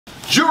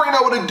You already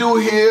know what to do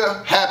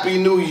here. Happy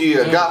New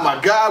Year. Got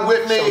my guy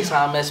with me.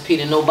 Showtime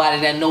SP to nobody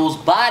that knows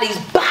bodies.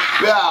 Bow!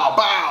 Bow,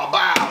 bow,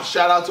 bow.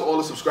 Shout out to all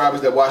the subscribers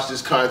that watch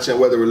this content,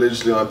 whether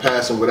religiously or in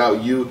passing.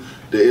 Without you,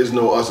 there is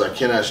no us. I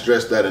cannot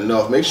stress that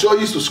enough. Make sure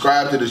you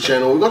subscribe to the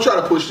channel. We're going to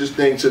try to push this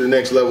thing to the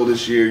next level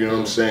this year, you know what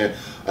I'm saying?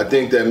 I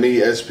think that me,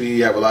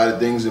 SP, have a lot of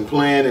things in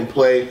plan and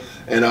play.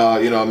 And,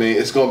 you know what I mean,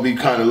 it's going to be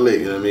kind of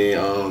lit, you know what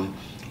I mean?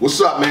 What's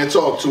up, man?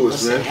 Talk to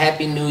us, man.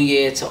 Happy New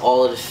Year to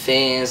all of the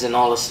fans and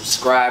all the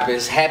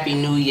subscribers. Happy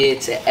New Year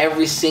to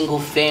every single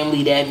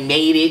family that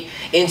made it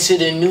into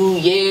the new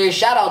year.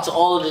 Shout out to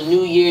all of the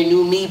New Year,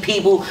 New Me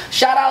people.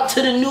 Shout out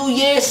to the New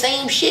Year,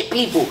 same shit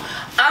people.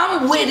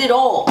 I'm with it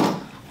all.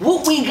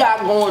 What we got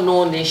going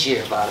on this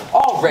year, Vada?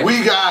 Already.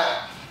 We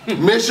got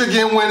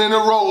Michigan winning the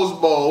Rose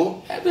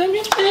Bowl.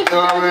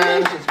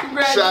 Congratulations.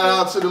 Shout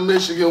out to the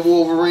Michigan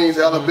Wolverines.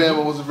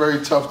 Alabama was a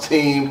very tough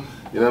team.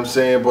 You know what I'm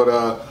saying?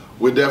 But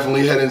we're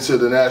definitely heading to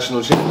the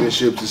national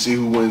championship to see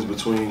who wins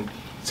between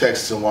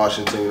Texas and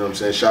Washington. You know what I'm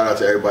saying? Shout out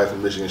to everybody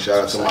from Michigan.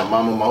 Shout out to my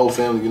mama, my whole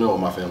family. You know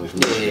my family from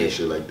Michigan and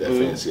shit like that.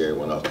 Fancy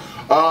everyone else.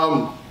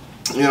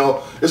 You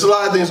know, there's a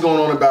lot of things going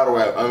on in battle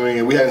rap. I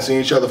mean, we hadn't seen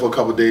each other for a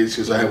couple of days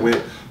because I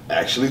went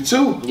actually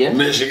to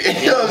Michigan.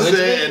 You know what I'm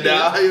saying? And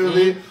now, you know what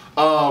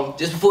I mean?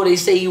 Just before they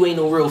say you ain't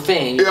no real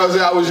fan. You know what I'm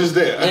saying? I was just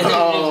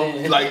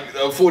there.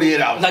 Like 48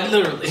 hours. Like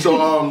literally.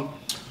 So,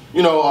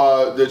 you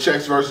know, the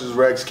Chex versus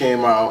Rex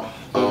came out.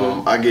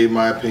 I gave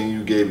my opinion,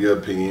 you gave your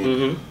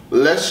opinion.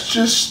 Let's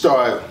just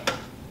start.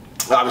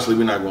 Obviously,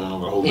 we're not going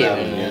over the whole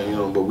battle again, you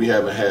know, but we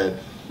haven't had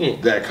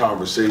that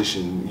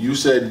conversation. You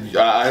said,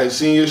 I had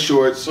seen your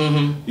shorts.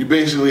 You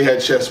basically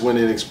had Chess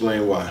winning.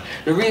 Explain why.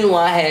 The reason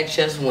why I had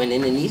Chess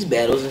winning in these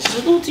battles, and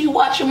salute to you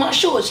watching my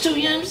shorts too,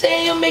 you know what I'm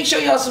saying? Make sure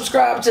y'all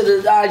subscribe to the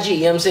IG, you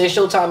know what I'm saying?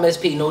 Showtime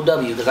SP, no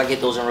W, because I get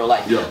those in real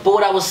life. But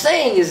what I was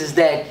saying is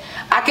that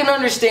I can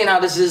understand how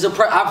this is a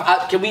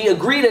can we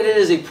agree that it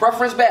is a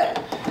preference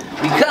battle?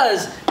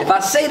 Because if I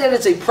say that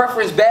it's a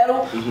preference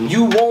battle,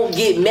 you won't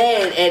get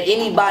mad at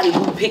anybody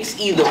who picks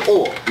either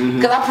or.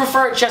 Because I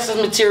prefer Chess's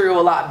material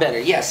a lot better.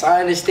 Yes, I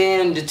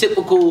understand the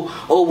typical,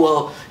 oh,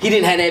 well, he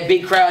didn't have that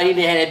big crowd, he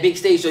didn't have that big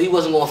stage, so he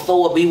wasn't going to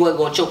throw up, he wasn't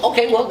going to choke.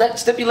 Okay, well, that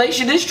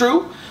stipulation is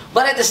true.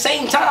 But at the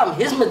same time,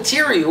 his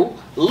material,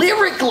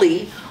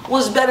 lyrically,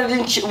 was better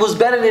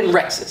than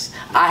Rex's.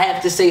 I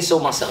have to say so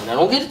myself. Now,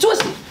 don't get it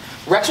twisted.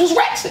 Rex was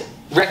Rexing.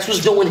 Rex was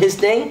doing his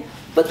thing.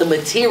 But the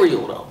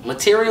material, though,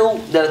 material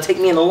that'll take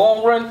me in the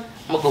long run, I'm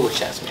gonna go with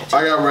Chess, man.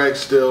 I got Rex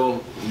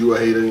still. You a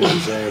hater, you know what I'm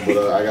saying?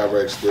 But I got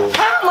Rex still.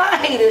 I'm a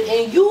hater,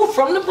 and you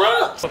from the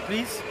Bronx.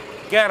 Please,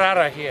 get out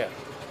of here.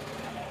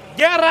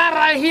 Get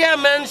out of here,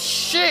 man.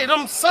 Shit,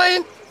 I'm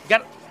saying.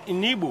 Get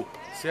in Igbo.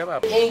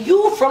 And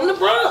you from the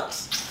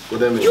Bronx.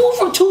 What that mean? You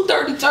from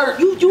 233rd.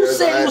 You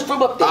said you was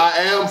from up there. I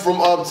am from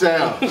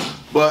uptown.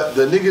 But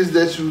the niggas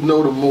that you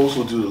know the most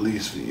will do the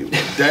least for you.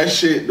 That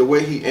shit, the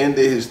way he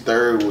ended his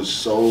third was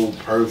so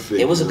perfect.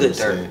 It was a good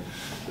third.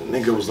 The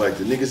nigga was like,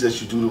 the niggas that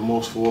you do the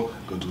most for,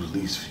 gonna do the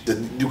least for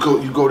you.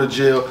 You go to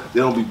jail, they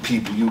don't be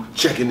people. You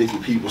checking if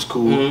your people's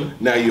cool.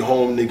 Now you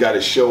home, they got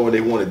a show and they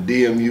want to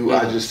DM you.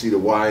 I just see the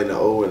Y and the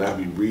O and I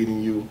be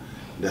reading you.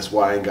 That's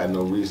why I ain't got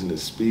no reason to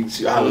speak.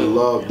 See, I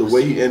love the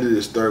way he ended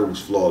his third was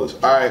flawless.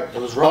 All right,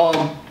 it was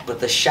wrong. But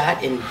the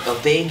shot in a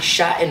vague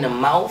shot in the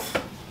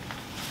mouth.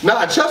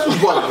 Nah, Chess was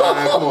bugging.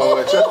 Man, come on,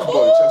 man. Chess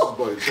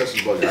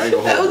was bugging. I ain't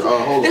gonna hold it.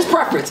 Hold it's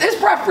preference. It's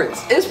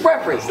preference. It's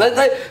preference.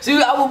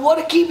 See, I would want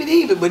to keep it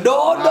even, but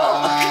no.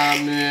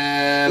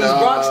 Man. These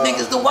Bronx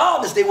niggas the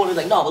wildest. They want to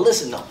like, no, but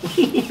listen, though.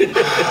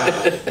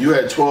 You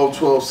had 12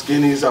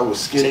 skinnies. I was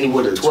skinny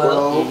with a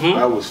 12.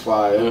 I was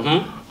fire.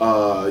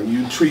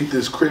 You treat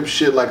this Crip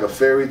shit like a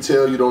fairy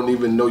tale. You don't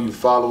even know you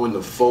following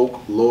the folk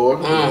lore.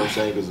 You know what I'm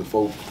saying? Because the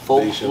folk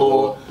nation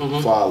lore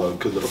follow.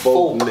 Because the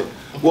folk.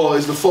 Well,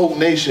 it's the folk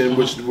nation,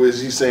 which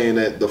was he's saying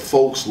that the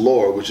folks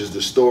lore, which is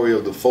the story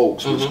of the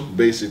folks, which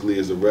basically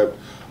is a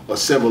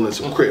semblance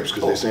of Crips,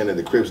 because they're saying that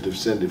the Crips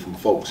descended from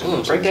folks. You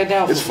know break that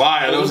down. It's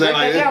fire. You know what I'm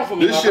saying? Like,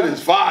 this shit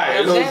is fire.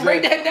 You know what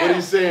I'm saying? But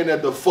he's saying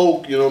that the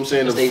folk, you know what I'm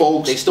saying, the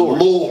folks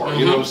lore.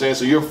 You know what I'm saying?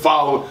 So you're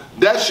following.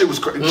 That shit was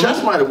crazy.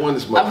 Chess might have won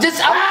this match. I'm just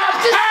saying.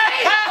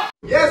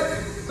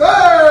 Yes,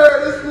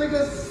 sir. This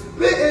nigga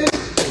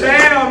spitting.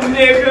 Damn,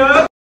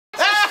 nigga.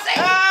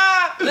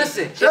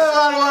 Listen, it's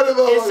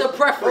a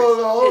preference.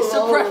 It's a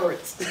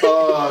preference.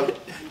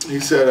 He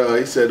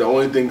said the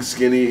only thing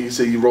skinny. He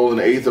said you rolling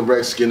an eighth of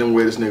Rex, skin and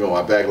wear this nigga on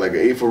my back like an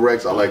eighth of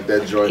Rex. I like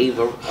that joint.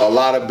 A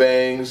lot of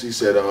bangs. He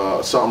said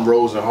something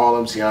Rose in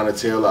Harlem, Tiana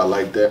Taylor. I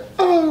like that.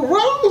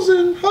 Rose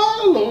in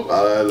Harlem.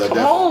 I like that.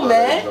 Come on,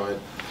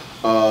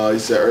 man. He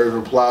said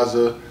Irving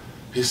Plaza.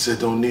 He said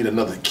don't need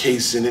another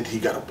case in it. He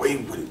got away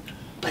with it.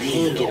 But he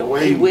didn't get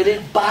away with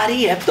it.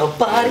 Body after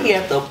body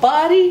after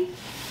body.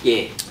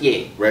 Yeah.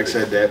 Rex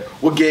said that.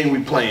 What game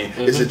we playing?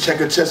 Is it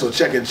checker chess or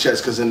checking chess?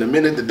 Because in a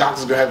minute the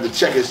doctor's gonna have the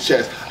checkers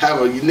chess.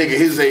 Have a nigga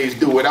his age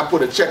do it. I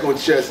put a check on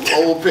chess,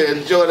 old pair of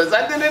Jordans.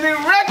 I did it in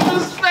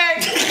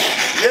retrospect.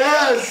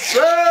 Yes,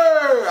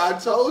 sir. I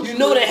told you. You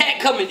know the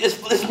hat coming.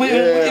 It be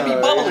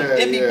bubbling.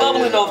 It be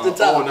bubbling off the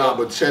top. Oh no,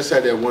 but Chess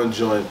had that one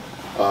joint.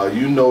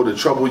 You know the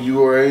trouble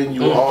you are in.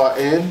 You are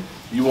in.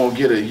 You won't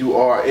get a you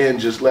are in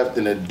just left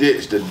in a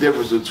ditch. The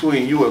difference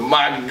between you and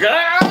my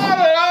God,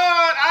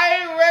 Lord,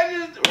 I ain't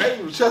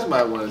registered. Chess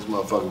might win this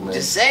motherfucker, man.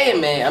 Just saying,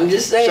 man. I'm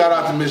just saying. Shout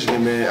out to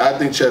Michigan, man. I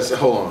think Chess.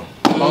 Hold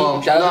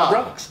on. Shout out to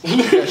the Bronx.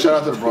 Yeah, shout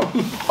out to the Bronx.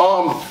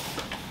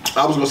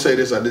 I was gonna say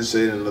this. I did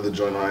say it in another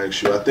joint. I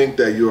asked you. I think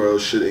that URL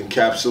should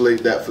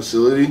encapsulate that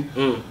facility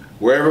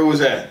wherever it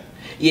was at.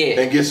 Yeah.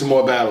 And get some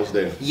more battles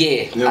there.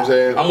 Yeah. You know what I'm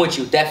saying? I'm with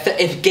you.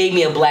 It gave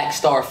me a Black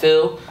Star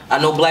feel. I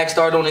know Black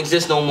Star don't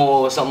exist no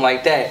more or something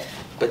like that.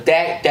 But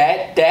that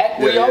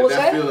where y'all was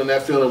at?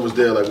 That feeling was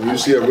there. Like when you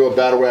see a real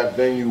battle rap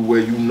venue where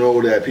you know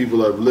that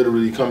people are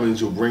literally coming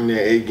to bring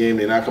their A game,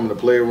 they're not coming to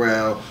play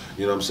around.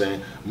 You know what I'm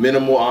saying?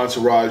 Minimal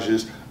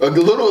entourages. A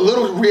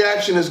little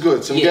reaction is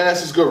good. Some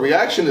gas is good.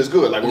 Reaction is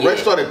good. Like when Rex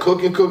started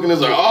cooking,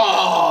 it's like,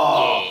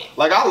 oh.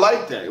 Like I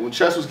like that. When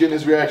Chess was getting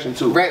his reaction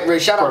too.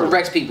 Shout out to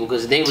Rex people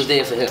because they was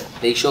there for him.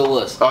 They sure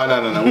was. Oh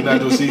no. We're not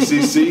doing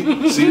CCC. See,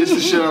 this is the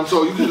shit I'm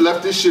told. You just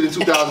left this shit in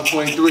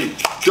 2023.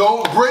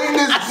 Don't bring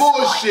this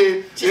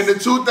bullshit into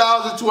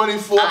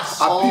 2024.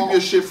 I peep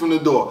your shit from the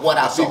door.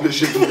 I peep your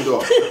shit from the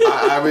door.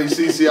 I already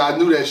see. I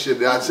knew that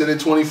shit. I said in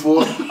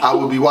 24, I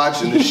would be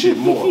watching this shit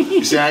more.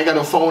 You see, I ain't got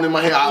no phone in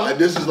my hand.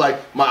 This is like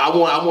I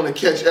want to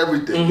catch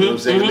everything. You know what I'm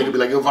saying? The nigga be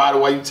like, yo, Vada,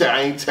 why you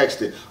I ain't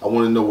texting. I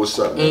want to know what's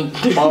up, man.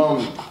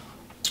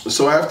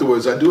 So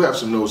afterwards, I do have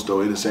some notes though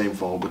in the same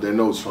phone, but they're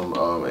notes from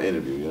an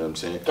interview. You know what I'm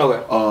saying?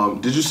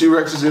 Okay. Did you see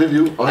Rex's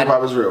interview on Hip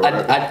Hop Is Real?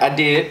 Right? I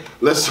did.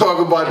 Let's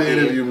talk about the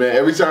interview, man.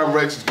 Every time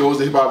Rex goes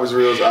to Hip Hop Is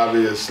Real, it's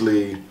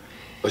obviously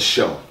a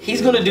show.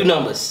 He's gonna do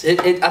numbers.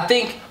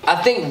 I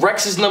think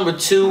Rex is number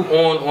 2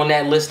 on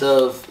that list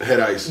of Head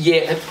Ice.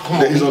 Yeah,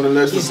 he's on the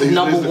list. He's of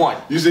number 1.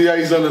 You see how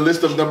he's on the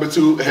list of number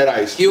 2 Head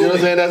Ice. Human. You know what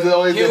I'm saying? That's the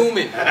only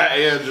Human.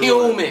 thing.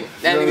 Human.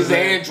 That nigga's an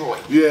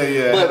android.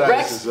 Yeah. But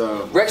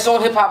Rex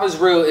on Hip Hop Is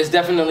Real is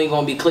definitely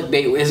gonna be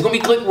clickbait. It's gonna be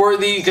click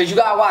worthy because you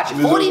gotta watch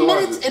it. 40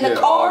 minutes in a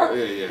car.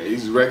 Yeah.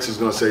 Rex is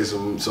gonna say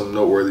some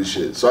noteworthy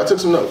shit. So I took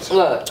some notes.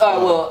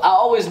 Well, I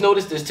always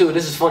noticed this too.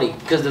 This is funny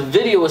because the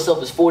video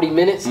itself is 40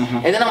 minutes,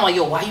 and then I'm like,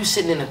 yo, why you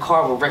sitting in the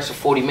car with Rex for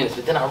 40 minutes?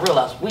 But then I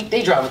realized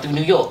they driving through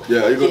New York.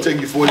 Yeah, it's gonna take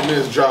you 40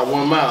 minutes to drive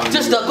 1 mile.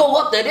 Just to go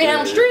up the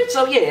damn street.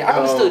 So yeah, I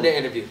understood the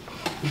interview.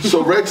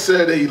 So Rex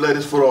said that he let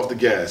his foot off the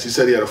gas. He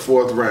said he had a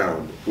 4th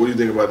round. What do you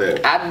think about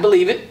that? I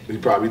believe it. He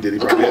probably did. He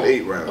probably had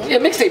 8 rounds. Yeah,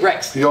 mixtape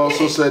Rex. He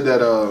also said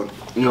that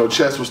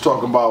Chess was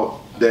talking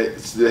about that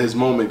his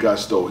moment got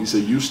stole. He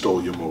said you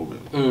stole your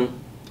moment.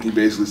 He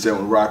basically said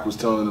when Rock was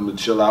telling him to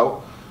chill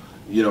out,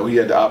 he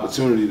had the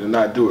opportunity to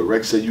not do it.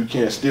 Rex said you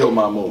can't steal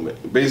my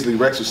moment. Basically,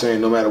 Rex was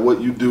saying no matter what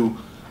you do,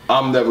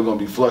 I'm never gonna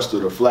be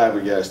flustered or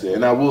flabbergasted.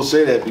 And I will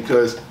say that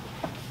because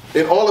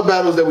in all the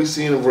battles that we've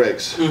seen of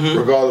Rex,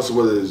 regardless of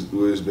whether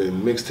it's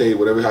been mixtape,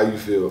 whatever how you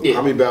feel,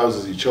 how many battles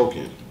is he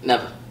choking?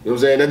 Never. You know what I'm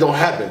saying? That don't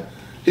happen.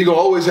 He gonna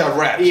always have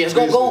raps. Yeah, it's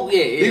gonna go.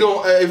 Yeah. He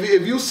gonna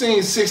if you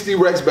seen 60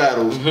 Rex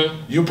battles,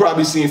 you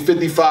probably seen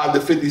 55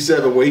 to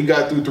 57 where he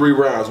got through 3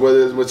 rounds.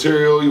 Whether it's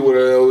material,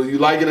 you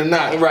like it or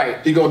not,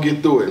 right? He gonna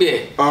get through it.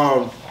 Yeah.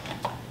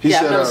 He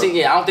said, I've never seen.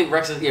 Yeah, I don't think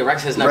Rex has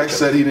never. Rex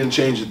said he didn't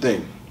change a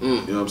thing. You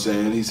know what I'm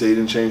saying? He said he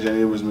didn't change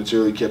any of his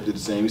material. He kept it the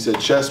same. He said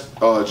Chess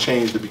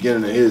changed the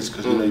beginning of his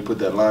because he put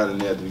that line in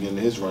there at the beginning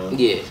of his round.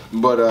 Yeah.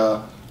 But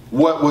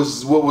what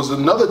was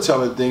another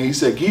telling thing? He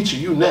said, "Geechee,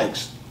 you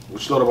next."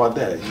 What you thought about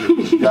that?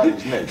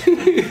 Gotti's next.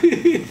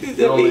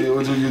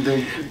 What do you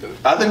think?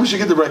 I think we should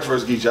get the Rex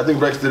versus Geechee. I think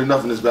Rex did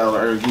enough in this battle to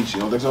earn Geechee. You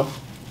don't think so?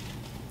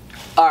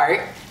 All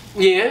right.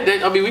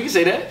 Yeah. We can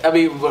say that.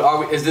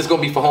 Is this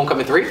gonna be for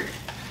Homecoming 3?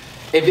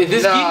 If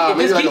this Geechee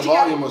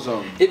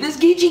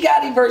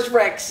Gotti versus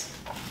Rex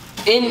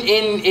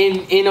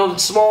in a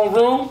small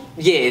room,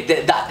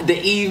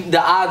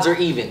 the odds are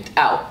evened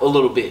out a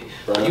little bit.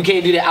 Right. You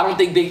can't do that. I don't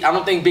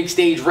think big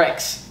stage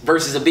Rex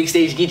versus a big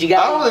stage Geechee Gotti.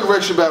 I don't think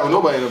Rex should battle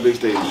nobody in a big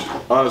stage.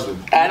 Honestly,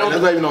 that's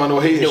not even on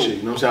no hating shit.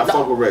 You know what I'm saying? I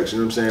fuck with Rex. You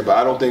know what I'm saying? But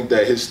I don't think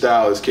that his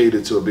style is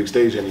catered to a big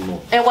stage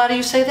anymore. And why do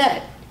you say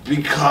that?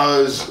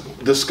 Because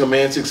the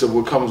schematics of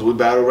what comes with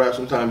battle rap,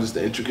 sometimes it's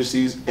the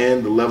intricacies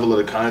and the level of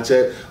the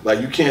content.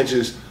 Like you can't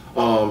just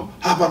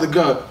hop out the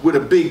gun with a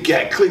big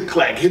gat, click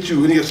clack, hit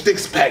you in your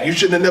 6-pack. You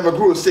shouldn't have never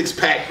grew a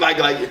 6-pack. Like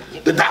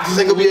the doctors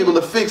ain't gonna be able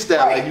to fix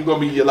that. Like you're gonna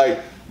be like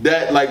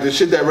that, like the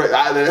shit that Rex.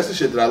 That's the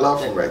shit that I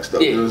love from Rex,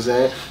 though. You know what I'm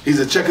saying? He's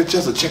a checker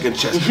chest, a chicken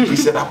chest. He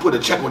said I put a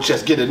checker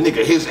chest, get a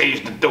nigga his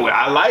age to do it.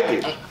 I like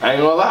it. I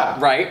ain't gonna lie.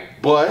 Right.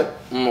 But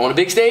on a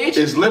big stage,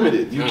 it's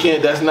limited. You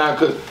can't. That's not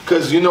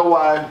because you know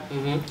why?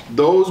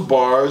 Those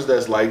bars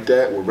that's like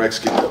that where Rex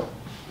get the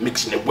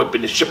mixing and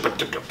whipping the shipper.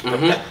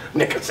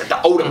 Nigga said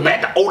the older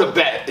bat.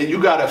 And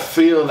you gotta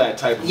feel that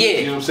type of.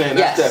 You know what I'm saying?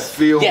 That's that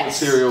feel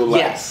material.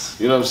 Like,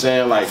 you know what I'm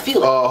saying? Like,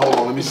 hold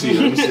on, let me see. I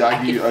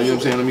give you. You know what I'm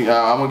saying? I'm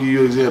gonna give you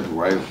an example,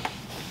 right?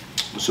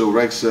 So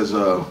Rex says,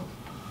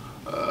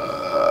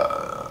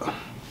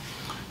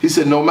 he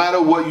said, no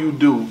matter what you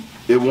do,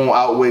 it won't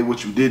outweigh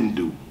what you didn't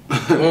do.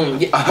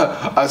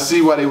 I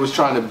see why they was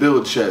trying to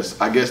build chess.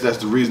 I guess that's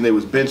the reason they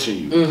was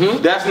benching you.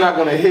 That's not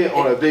gonna hit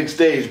on a big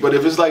stage, but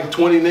if it's like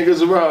 20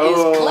 niggas around,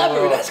 it's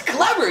clever. That's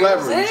clever.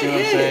 Clever. You see what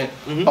I'm saying?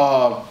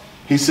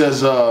 He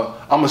says,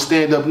 I'm a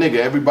stand-up nigga.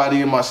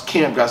 Everybody in my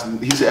camp got.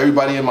 He said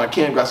everybody in my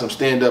camp got some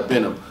stand-up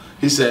in them.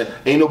 He said,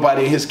 ain't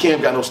nobody in his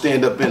camp got no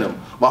stand-up in him.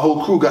 My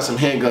whole crew got some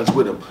handguns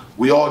with them.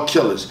 We all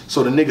killers.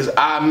 So the niggas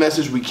I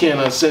message, we can't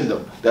unsend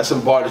them. That's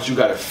some bar that you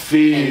gotta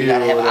feel. And you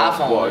gotta have an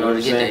iPhone in order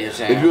to get there, you're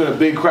saying. If you're in a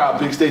big crowd,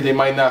 big stage, they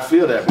might not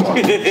feel that bar.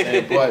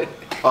 But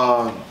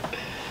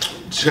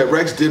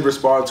Rex did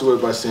respond to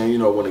it by saying, you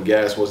know, when the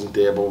gas wasn't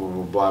there, blah,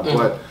 blah, blah,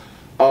 blah.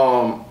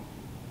 But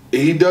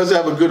he does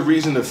have a good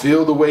reason to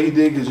feel the way he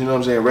did, because, you know what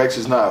I'm saying, Rex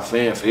is not a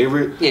fan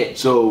favorite. Yeah.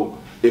 So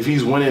if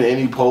he's winning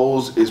any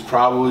polls, it's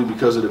probably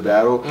because of the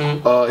battle.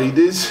 He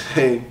did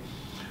say,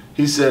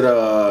 he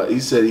said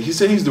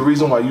he's the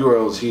reason why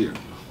URL is here.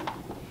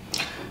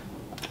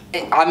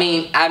 I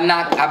mean,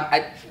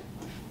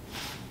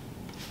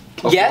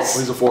 yes.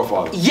 He's a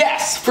forefather.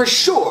 Yes, for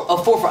sure. A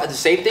forefather. The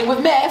same thing with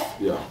Math.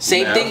 Yeah.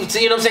 Same thing,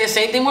 you know what I'm saying?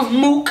 Same thing with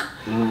Mook.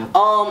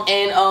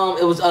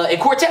 It was and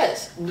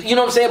Cortez. You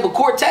know what I'm saying? But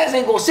Cortez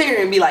ain't gonna sit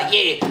here and be like,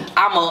 yeah,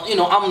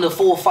 I'm the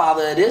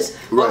forefather of this.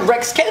 But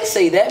Rex can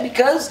say that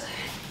because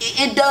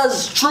it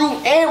does true.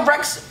 And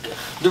Rex,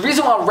 the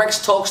reason why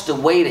Rex talks the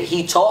way that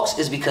he talks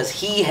is because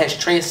he has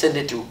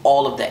transcended through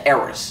all of the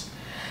eras.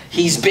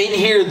 He's been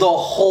here the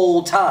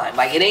whole time.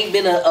 Like, it ain't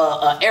been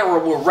a era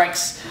where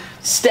Rex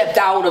stepped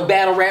out of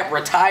battle rap,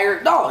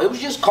 retired. No, it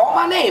was just call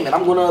my name and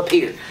I'm gonna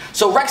appear.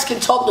 So Rex can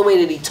talk the way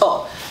that he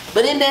talk.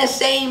 But in that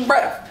same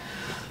breath,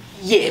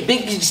 yeah,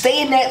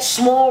 stay in that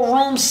small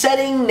room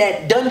setting,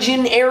 that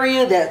dungeon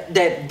area,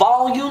 that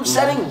volume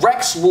setting.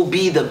 Rex will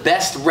be the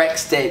best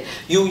Rex that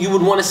you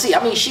would want to see.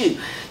 I mean, shoot,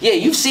 yeah,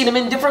 you've seen him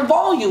in different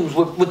volumes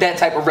with that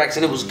type of Rex,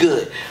 and it was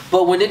good.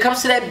 But when it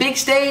comes to that big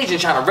stage and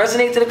trying to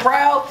resonate to the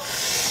crowd,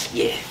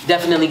 yeah,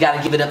 definitely got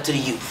to give it up to the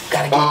youth.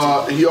 Got to give it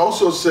to them. He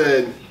also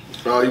said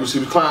he was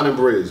clowning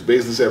Briz.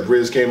 Basically said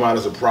Briz came out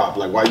as a prop.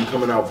 Like, why you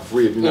coming out for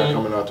free if you're not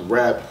coming out to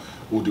rap?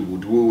 What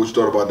you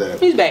thought about that?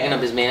 He's backing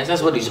up his man.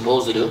 That's what he's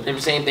supposed to do. And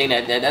the same thing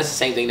that's the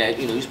same thing that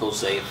you're supposed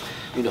to say.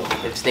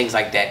 If things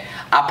like that.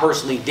 I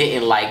personally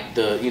didn't like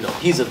the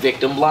he's a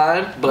victim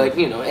line, but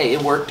hey,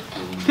 it worked.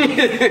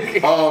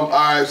 All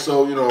right,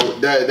 so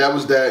that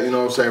was that. You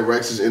know what I'm saying?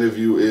 Rex's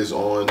interview is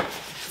on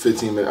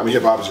 15 minutes. I mean,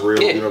 hip hop is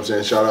real. You know what I'm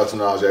saying? Shout out to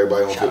Knowledge,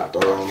 everybody on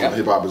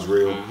hip hop is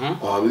real.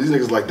 These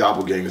niggas like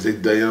doppelgangers. They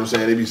you know what I'm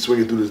saying? They be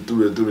swinging through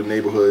the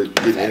neighborhood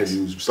getting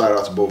interviews. Shout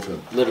out to both of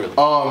them. Literally.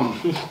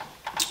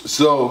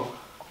 So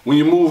when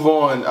you move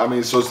on, I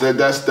mean, so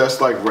that's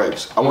like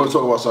Rex. I want to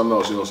talk about something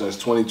else. You know, since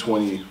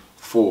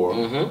 2024,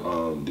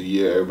 the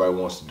year everybody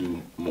wants to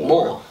do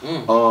more.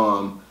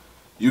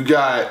 You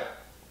got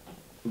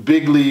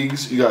big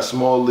leagues, you got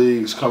small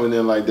leagues coming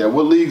in like that.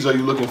 What leagues are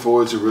you looking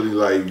forward to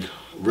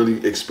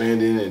really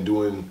expanding and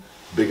doing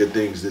bigger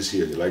things this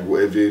year? Like,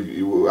 if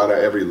you out of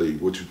every league,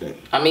 what you think?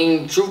 I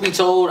mean, truth be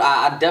told,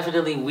 I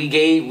definitely we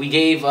gave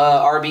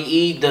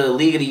RBE the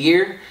League of the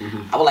Year.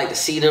 I would like to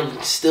see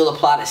them still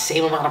apply the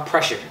same amount of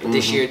pressure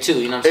this year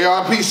too. You know what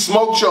I'm saying? ARP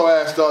smoked your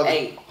ass, dog.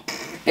 Hey.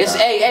 It's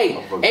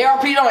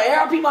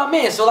ARP my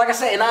man. So like I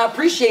said, and I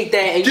appreciate that.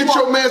 And get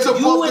your mans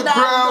up off the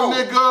ground,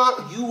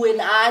 nigga. You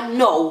and I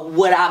know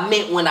what I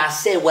meant when I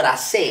said what I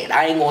said.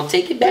 I ain't gonna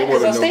take it back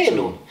because I stand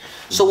on it.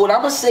 So what I'm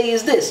gonna say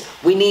is this: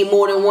 we need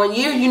more than 1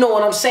 year. You know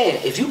what I'm saying?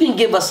 If you can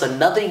give us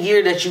another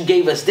year that you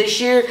gave us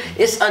this year,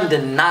 it's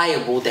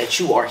undeniable that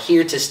you are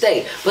here to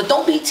stay. But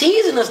don't be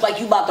teasing us like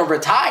you about to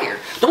retire.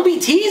 Don't be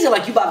teasing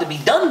like you about to be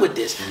done with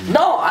this.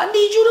 No, I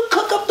need you to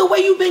cook up the way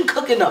you've been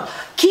cooking up.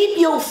 Keep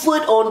your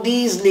foot on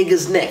these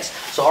niggas' necks.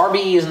 So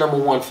RBE is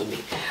 #1 for me.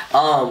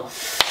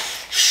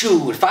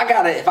 Shoot, if I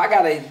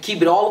gotta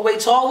keep it all the way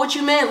tall with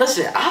you, man,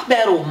 listen, our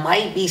battle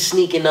might be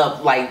sneaking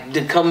up like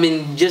to come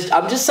in.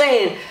 I'm just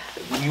saying.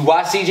 You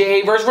watch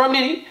CJA versus Rum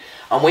Nitty.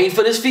 I'm waiting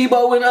for this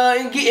Febo and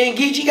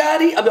Geechee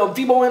Gotti. I mean,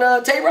 Febo and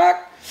Tay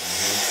Rock.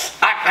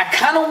 I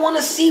kind of want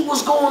to see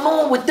what's going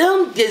on with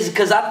them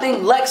because I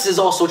think Lex is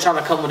also trying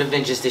to come with a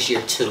vengeance this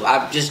year too.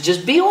 I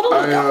just be on the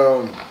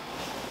lookout.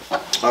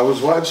 I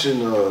was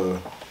watching Rum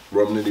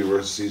Nitty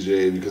versus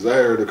CJA because I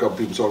heard a couple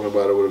people talking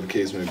about it, whatever the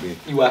case may be.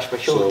 You watch for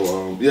sure.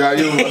 So yeah, I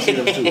see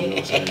them too. You know what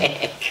I'm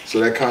saying? So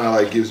that kind of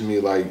like gives me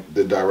like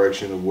the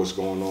direction of what's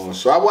going on.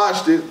 So I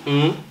watched it.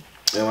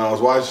 And when I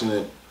was watching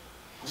it, I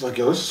was like,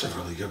 yo, this is a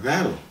really good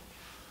battle.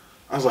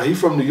 I was like, he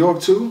from New York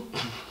too?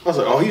 I was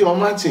like, oh, he on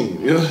my team.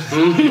 You know?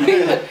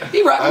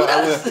 He rock with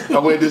us. I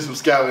went and did some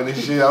scouting and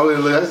shit.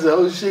 I said,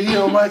 oh shit, he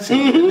on my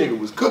team. That nigga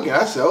was cooking.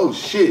 I said, oh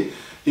shit.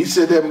 He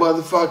said that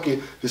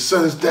motherfucker, the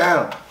sun is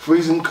down,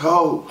 freezing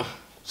cold,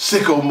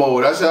 sicko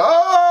mode. I said,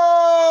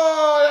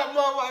 oh, that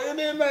motherfucker, isn't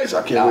that nice?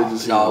 I can't wait to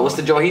see him. No, what's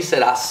the joy? He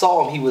said, I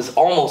saw him. He was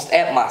almost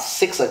at my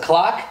 6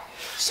 o'clock.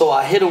 So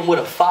I hit him with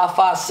a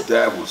 5.56.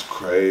 That was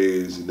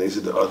crazy. They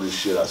said the other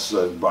shit I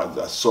saw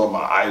my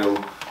idol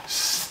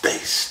stay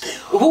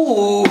still.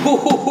 Ooh.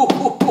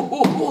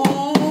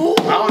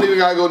 I don't even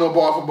gotta go no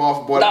bar for bar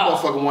for bar. That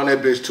motherfucker won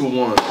that bitch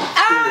 2-1.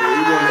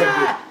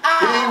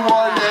 He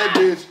won that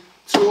bitch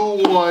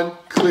 2-1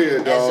 clear,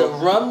 dog. As a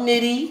Rum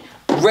Nitty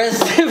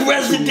resident,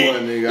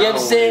 you know what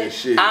I'm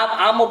saying?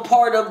 I'm a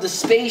part of the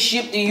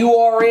spaceship, the You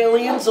Are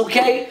Aliens,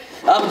 okay?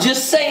 I'm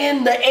just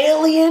saying the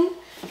alien,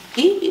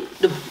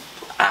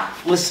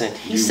 listen,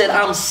 he said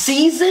I'm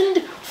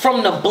seasoned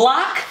from the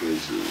block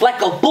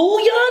like a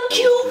bouillon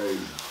cube.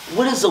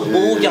 What is a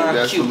bouillon cube?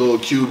 That's the little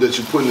cube that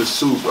you put in the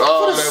soup.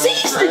 Oh, for the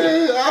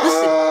seasoning.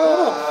 Listen,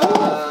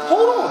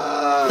 hold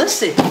on.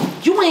 Listen,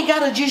 you ain't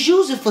gotta just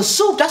use it for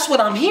soup. That's what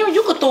I'm hearing.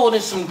 You could throw it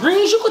in some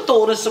greens. You could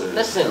throw it in some.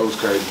 Listen, that was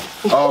crazy.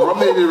 Rum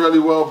Nitty did really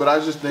well, but I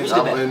just think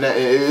it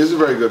is a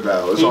very good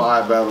battle. It's on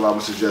iBattle. I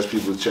would suggest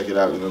people check it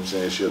out. You know what I'm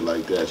saying? Shit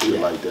like that. Shit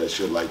like that.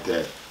 Shit like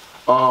that.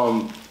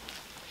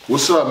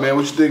 What's up, man?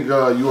 What you think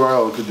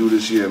URL could do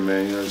this year,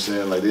 man? You know what I'm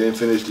saying? Like, they didn't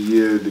finish the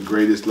year the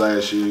greatest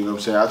last year, you know what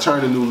I'm saying? I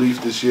turned a new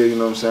leaf this year, you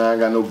know what I'm saying? I ain't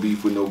got no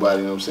beef with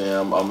nobody, you know what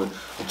I'm saying? I'm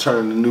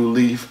turning a new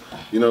leaf,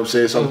 you know what I'm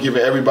saying? So I'm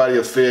giving everybody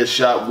a fair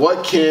shot.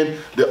 What can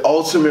the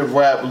Ultimate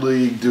Rap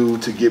League do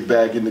to get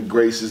back in the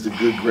graces, the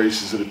good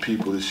graces of the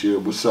people this year?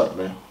 What's up,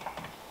 man?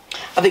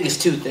 I think it's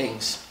two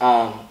things.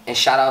 And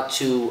shout out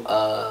to,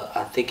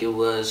 I think it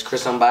was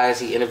Chris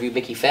Unbiased. He interviewed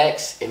Mickey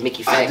Fax, and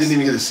Mickey Fax. I didn't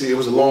even get to see it. It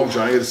was a long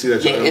joint. I didn't get to see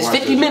that. Yeah, it's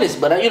 50 minutes,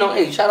 but you know,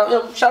 hey, shout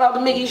out to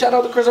Mickey, shout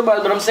out to Chris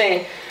Unbiased. But I'm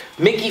saying,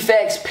 Mickey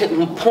Fax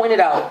pointed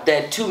out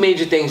that two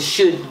major things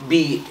should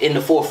be in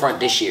the forefront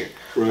this year.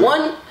 Right.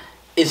 One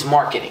is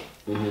marketing.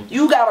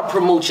 You gotta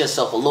promote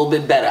yourself a little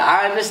bit better.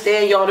 I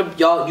understand y'all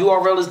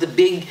URL is the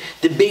big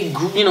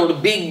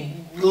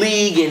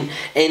league,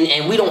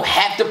 and we don't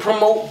have to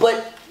promote,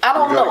 but I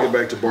don't know. You gotta get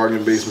back to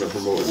bargain basement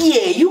promoting.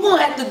 Yeah, you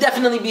gonna have to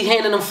definitely be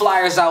handing them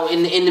flyers out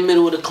in the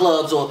middle of the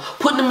clubs or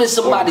putting them in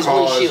somebody's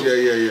windshield.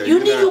 Yeah. You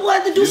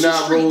have to do some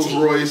street Rolls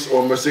Royce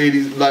or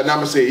Mercedes, like not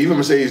Mercedes. Even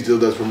Mercedes still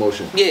does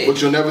promotion. Yeah.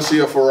 But you'll never see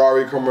a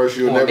Ferrari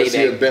commercial. You'll never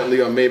see a Bentley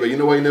or Maybach. You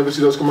know why you never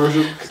see those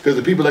commercials? Because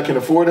the people that can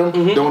afford them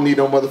don't need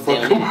no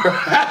motherfucking commercial.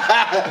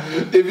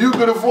 If you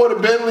can afford a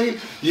Bentley,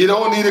 you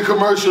don't need a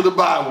commercial to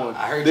buy one.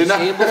 I heard you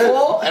say it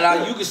before,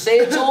 and you can say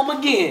it to them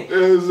again.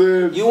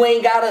 You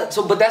ain't gotta.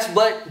 So,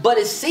 but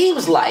it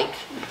seems like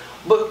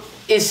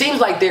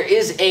there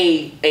is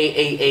a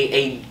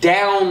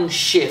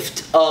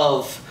downshift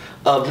of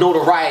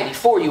notoriety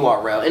for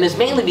URL, and it's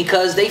mainly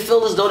because they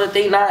feel as though that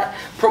they not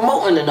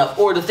promoting enough,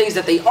 or the things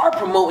that they are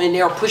promoting,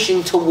 they are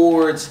pushing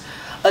towards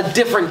a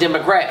different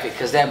demographic.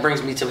 Because that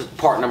brings me to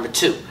part number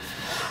 2.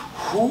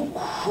 Who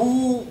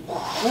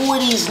are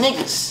these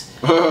niggas?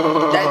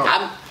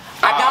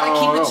 I gotta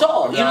keep it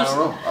tall.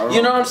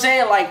 You know what I'm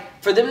saying? Like,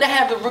 for them to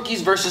have the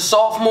rookies versus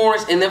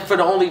sophomores, and then for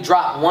to only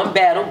drop one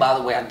battle. By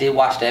the way, I did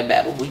watch that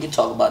battle. We can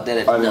talk about that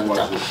at another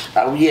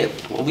time. Yeah,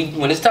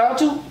 when it's time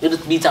to, it'll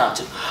be time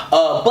to.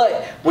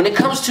 But when it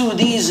comes to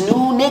these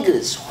new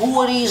niggas, who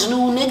are these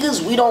new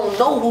niggas? We don't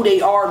know who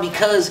they are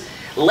because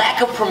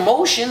lack of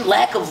promotion,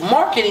 lack of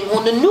marketing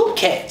on the new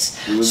cats.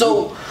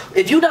 So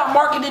if you're not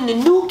marketing the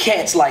new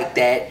cats like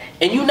that,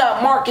 and you're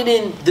not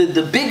marketing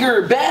the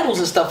bigger battles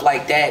and stuff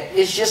like that,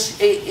 it's just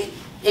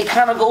it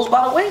kind of goes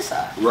by the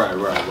wayside. Right.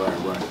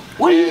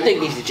 What do you think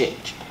needs to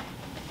change?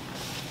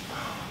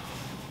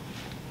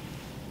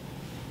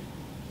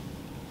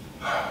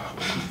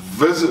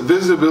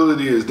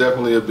 Visibility is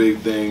definitely a big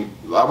thing.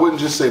 I wouldn't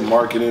just say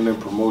marketing and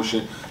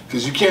promotion,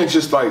 because you can't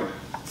just like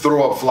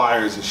throw up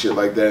flyers and shit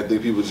like that and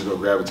think people just gonna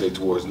gravitate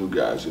towards new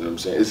guys. You know what I'm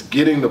saying? It's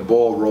getting the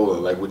ball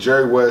rolling. Like with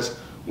Jerry West,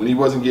 when he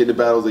wasn't getting the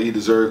battles that he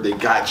deserved, they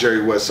got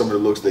Jerry West some of the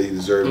looks that he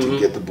deserved to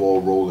get the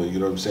ball rolling. You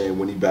know what I'm saying?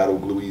 When he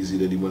battled Gluezy,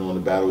 then he went on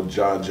to battle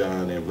John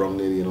and Rum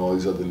Nitty and all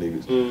these other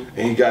niggas.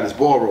 And he got his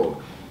ball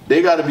rolling.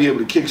 They got to be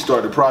able to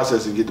kickstart the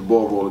process and get the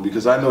ball rolling,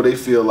 because I know they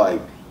feel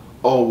like,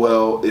 oh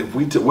well,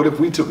 what if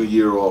we took a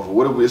year off? Or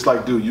what if it's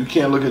like, dude, you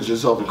can't look at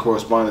yourself in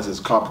correspondence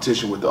as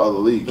competition with the other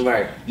leagues.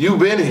 Right. You've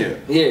been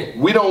here. Yeah.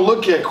 We don't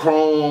look at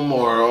Chrome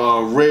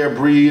or Rare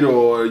Breed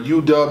or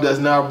UW that's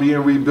now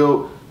being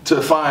rebuilt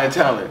to find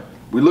talent.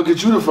 We look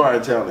at you to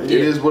find talent. Yeah.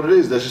 It is what it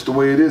is. That's just the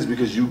way it is,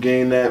 because you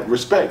gain that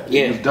respect.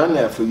 Yeah. You've done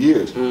that for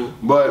years.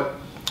 But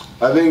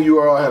I think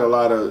URL had a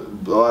lot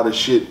of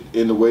shit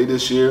in the way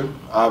this year.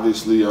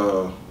 Obviously,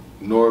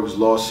 Norb's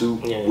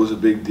lawsuit was a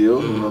big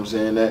deal. You know what I'm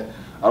saying? That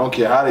I don't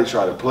care how they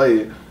try to play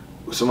it.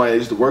 Somebody that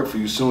used to work for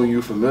you suing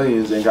you for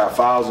millions and got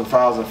files and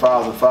files and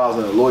files and files,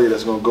 and a lawyer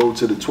that's going to go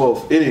to the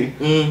 12th inning,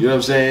 you know what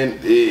I'm saying?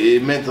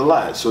 It meant a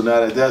lot. So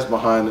now that that's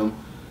behind them,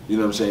 you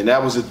know what I'm saying?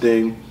 That was a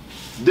thing.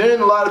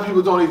 Then a lot of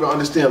people don't even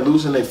understand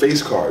losing their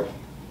face card.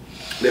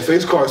 Their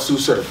face card is Sue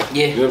Surf.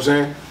 Yeah. You know what I'm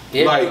saying?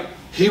 Yeah. Like,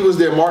 he was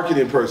their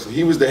marketing person.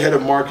 He was the head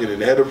of marketing,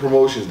 the head of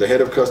promotions, the head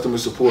of customer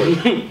support. You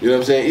know what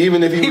I'm saying?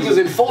 Even if he was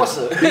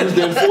enforcer. He was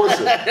the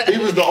enforcer. He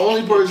was the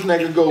only person that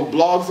could go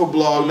blog for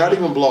blog, not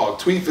even blog,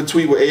 tweet for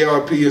tweet with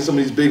ARP and some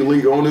of these big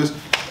league owners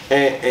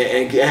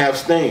and have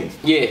stains.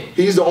 Yeah.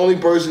 He's the only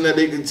person that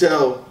they could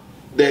tell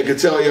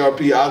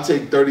ARP, I'll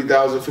take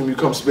 $30,000 from you,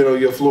 come spit on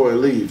your floor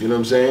and leave. You know what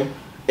I'm saying?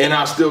 and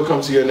I'll still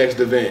come to your next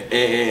event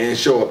and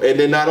show up. And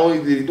then not only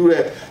did he do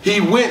that, he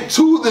went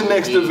to the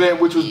next event,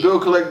 which was Bill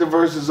Collector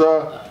versus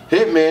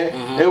Hitman,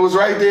 and it was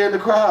right there in the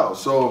crowd.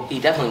 So he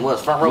definitely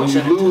was front row. When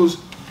you lose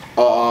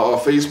a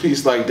face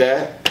piece like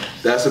that,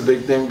 that's a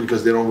big thing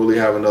because they don't really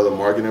have another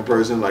marketing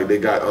person. Like they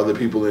got other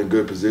people in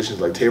good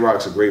positions. Like Tay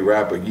Rock's a great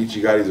rapper,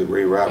 Geechee Gotti's a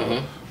great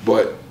rapper,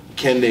 but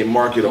can they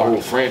market a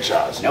whole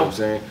franchise? You know what I'm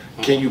saying?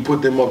 Can you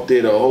put them up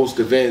there to host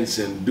events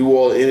and do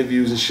all the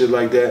interviews and shit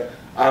like that?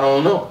 I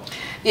don't know.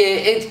 Yeah,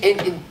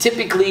 it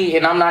typically,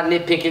 and I'm not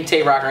nitpicking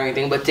Tay Rock or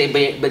anything, but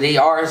they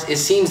are. It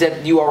seems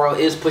that URL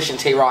is pushing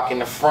Tay Rock in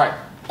the front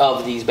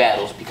of these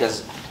battles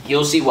because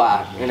you'll see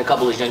why in a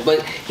couple of things.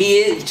 But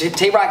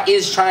Tay Rock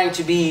is trying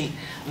to be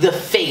the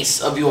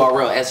face of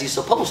URL as he's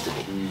supposed to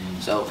be.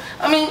 So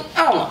I mean,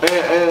 I don't know.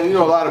 And you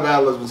know, a lot of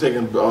battlers been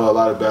taking a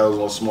lot of battles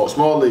on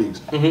small leagues.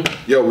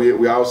 Yo,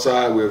 we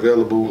outside, we're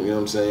available. You know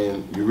what I'm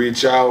saying? You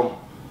reach out.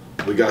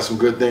 We got some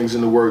good things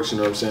in the works, you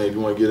know what I'm saying? If you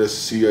want to get us to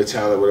see your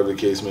talent, whatever the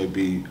case may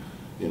be,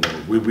 you know,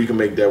 we can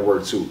make that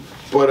work too.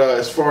 But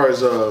as far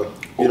as,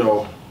 you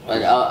know...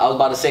 I was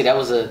about to say, that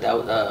was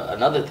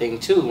another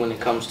thing too when it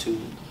comes to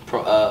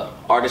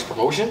artist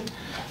promotion.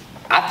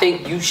 I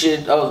think you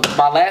should,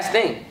 my last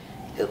thing,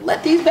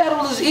 let these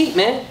battlers eat,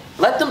 man.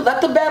 Let the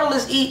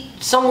battlers eat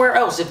somewhere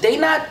else. If they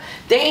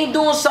ain't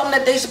doing something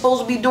that they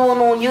supposed to be doing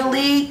on your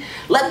league,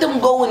 let them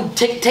go and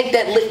take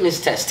that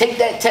litmus test. Take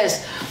that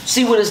test,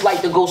 see what it's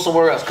like to go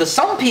somewhere else. Because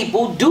some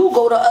people do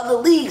go to other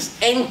leagues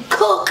and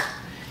cook.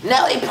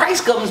 Now their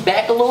price comes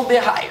back a little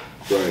bit higher.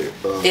 Right.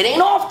 It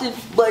ain't often,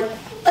 but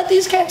let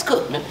these cats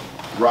cook, man.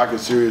 Rock and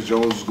Serious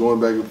Jones was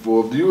going back and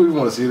forth. Do you even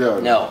want to see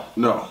that? No.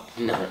 No.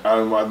 No.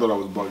 I thought I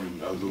was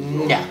bugging.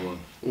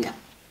 No.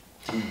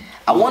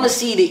 I want to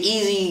see the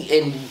Easy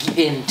and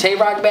Tay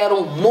Rock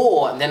battle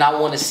more than I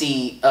want to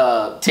see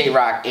Tay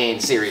Rock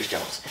and Serious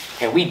Jones,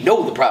 and we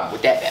know the problem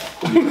with that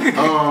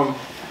battle.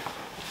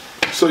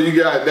 So you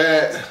got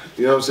that,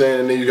 you know what I'm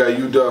saying, and then you got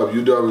UW.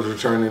 UW is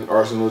returning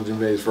Arsenal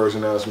Janae's first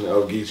announcement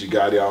of Geechee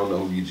Gotti. I don't know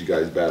who Geechee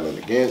Gotti's battling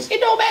against.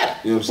 It don't matter.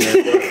 You know what I'm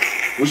saying? But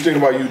what you think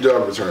about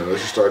UW returning?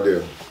 Let's just start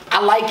there. I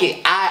like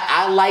it.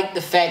 I like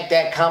the fact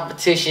that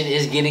competition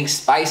is getting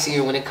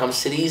spicier when it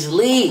comes to these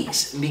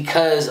leagues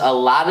because a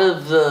lot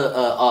of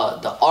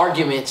the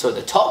arguments or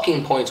the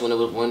talking points when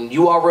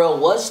URL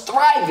was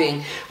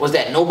thriving was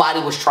that nobody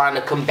was trying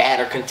to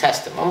combat or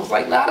contest them. I was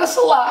like, nah, that's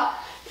a lie.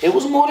 It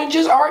was more than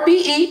just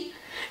RBE.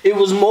 It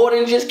was more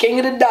than just King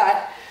of the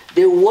Dot.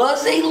 There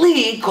was a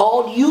league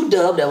called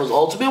UW that was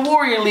Ultimate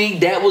Warrior League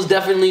that was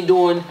definitely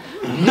doing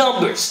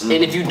numbers. And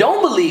if you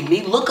don't believe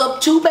me, look up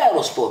 2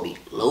 battles for me.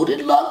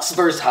 Loaded Lux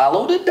versus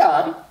Hollow the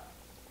Don.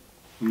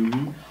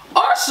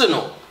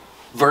 Arsenal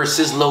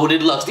versus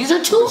Loaded Lux. These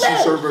are 2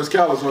 battles. Sir versus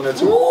Callis on that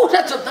too. Ooh,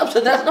 that's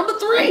number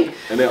 3.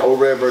 And then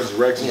O-Red versus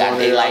Rex is on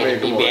there. I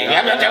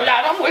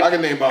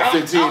can name about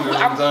 15 of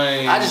them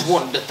things. I just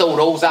wanted to throw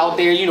those out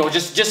there, you know,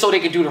 just so they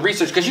could do the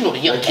research, because you know the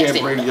young cats.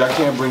 I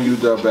can't bring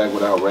UW back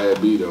without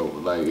Rad B though.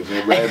 Like if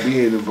Rad B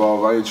ain't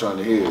involved, I ain't trying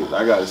to hear it.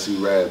 I gotta see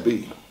Rad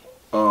B.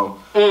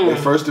 The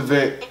first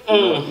event,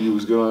 you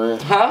was good on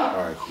that? Huh?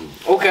 All right, cool.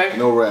 Okay.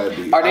 No Rad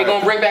B. Are they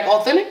gonna bring back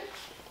Authentic?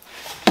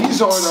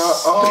 He's on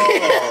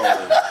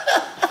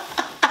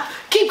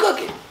Keep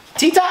cooking.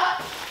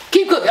 T-Top.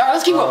 Keep cooking. All right,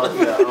 let's keep going.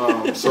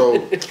 Return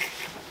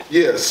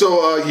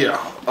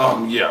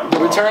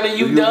to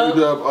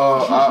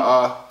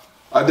UW.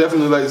 I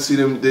definitely like to see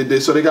them.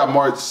 They got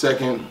March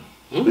 2nd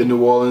in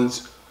New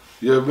Orleans.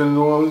 You ever been to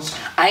New Orleans?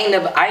 I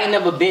ain't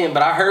never been,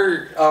 but I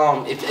heard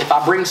if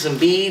I bring some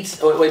beads,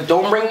 or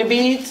don't bring the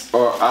beads,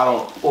 or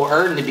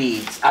earn the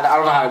beads. I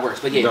don't know how it works,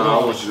 but yeah.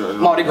 No, I want you to.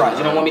 Mardi Gras.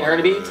 You don't want me to earn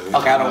the beads?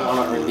 Okay, I don't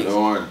want to earn the beads.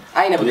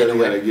 I ain't never been to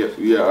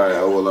all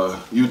right. Well,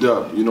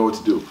 UW, you know what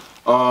to do.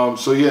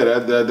 So yeah,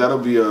 that'll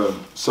be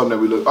something that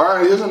we look. All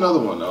right, here's another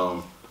one.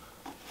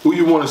 Who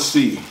you want to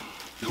see?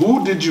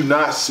 Who did you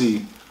not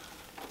see?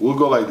 We'll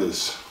go like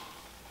this.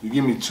 You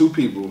give me 2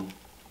 people,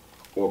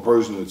 or a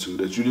person or 2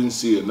 that you didn't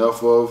see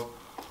enough of,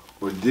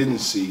 or didn't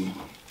see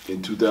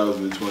in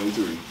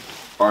 2023,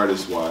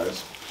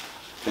 artist-wise,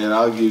 and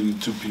I'll give you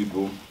 2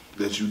 people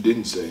that you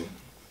didn't say,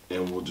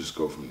 and we'll just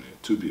go from there.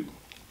 2 people.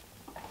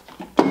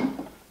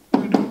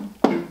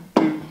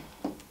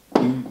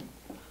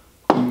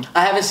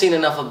 I haven't seen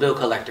enough of Bill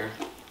Collector.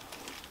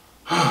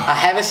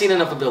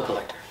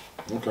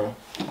 Okay.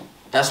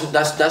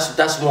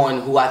 That's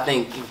one who I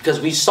think, because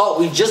we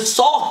just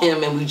saw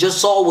him and we just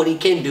saw what he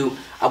can do.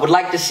 I would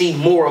like to see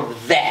more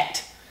of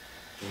that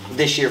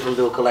this year from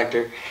Bill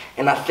Collector.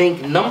 And I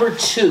think number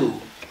 2.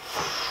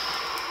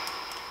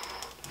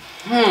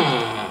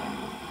 I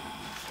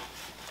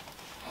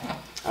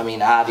mean,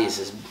 the obvious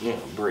is,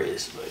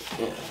 Briz, but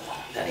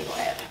that ain't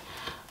gonna happen.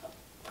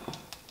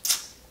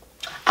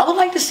 I would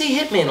like to see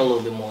Hitman a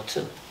little bit more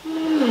too.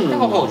 I'm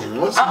gonna hold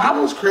you. I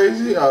was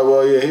crazy.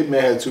 Well, yeah,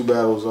 Hitman had 2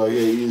 battles.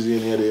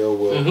 Easy and the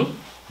LL.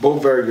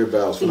 Both very good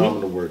battles.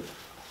 Phenomenal work.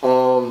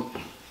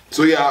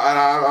 So yeah,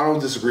 I don't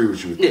disagree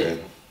with you with that.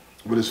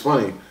 But it's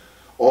funny.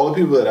 all the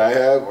people that I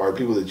have are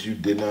people that you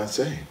did not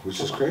say, which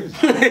is crazy.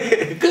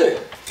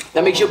 Good.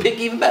 That makes your pick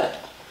even better.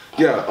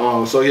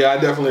 Yeah. So yeah, I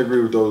definitely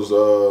agree with those.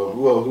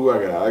 Well, who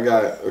I got? I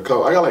got a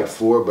couple. I got like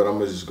 4, but I'm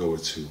gonna just go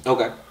with 2.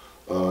 Okay.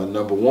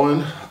 Number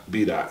 1,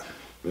 B Dot.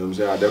 You know what I'm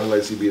saying? I definitely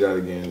like to see B Dot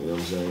again. You know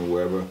what I'm saying?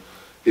 Wherever,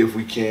 if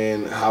we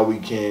can, how we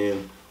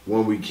can,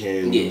 when we can.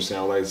 You know what I'm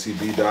saying? I like to see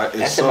B Dot.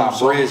 That's about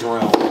Bridge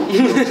realm.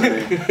 You know what I'm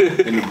saying?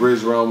 In the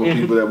Bridge realm with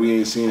people that we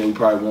ain't seen and we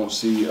probably won't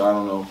see. I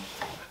don't know.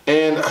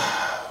 And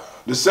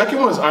the second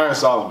one is Iron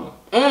Solomon.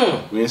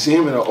 We ain't seen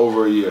him in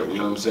over a year. You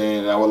know what I'm saying?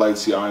 And I would like to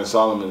see Iron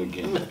Solomon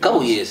again. A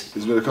couple years.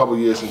 It's been a couple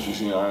years since we've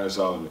seen Iron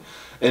Solomon.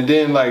 And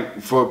then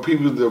like for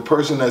people, the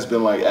person that's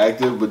been like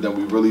active, but then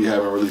we really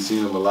haven't really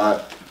seen him a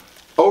lot.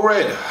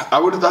 O-Red. I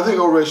think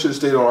O-Red should have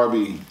stayed on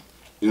RBE. You know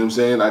what I'm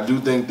saying? I do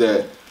think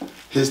that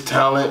his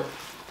talent.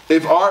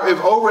 If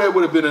O-Red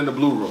would have been in the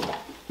Blue Room,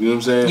 you know what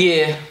I'm saying?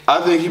 Yeah.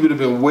 I think he would have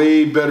been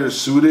way better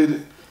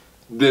suited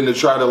than to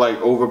try to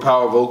like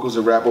overpower vocals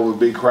and rap over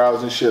big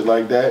crowds and shit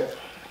like that.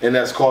 And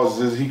that's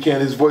causes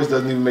his voice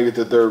doesn't even make it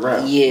to 3rd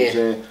round. Yeah. You know what I'm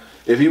saying?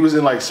 If he was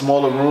in like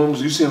smaller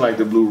rooms, you seen like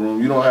the Blue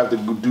Room, you don't have to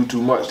do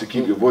too much to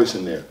keep your voice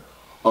in there.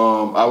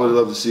 I would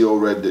love to see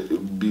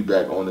O-Red be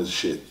back on his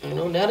shit. You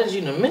know, now that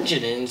you done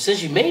mentioned it, and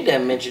since you made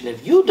that mention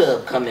of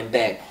UW coming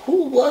back,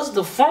 who was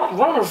the front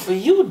runner for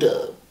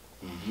UW?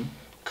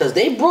 Cause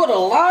they brought a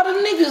lot of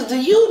niggas to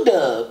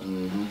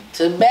UW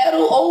to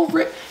battle over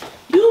it.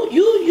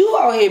 You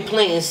out here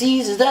planting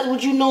seeds? Is that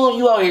what you know?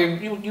 You out here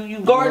you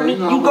gardening?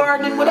 You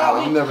gardening without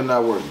me? I'm never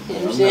not working. You know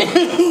what I'm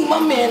saying? My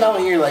man out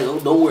here like, oh,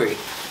 don't worry.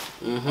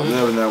 I'm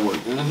never not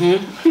working.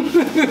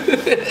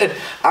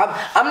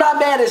 I'm not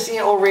mad at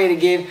seeing O-Red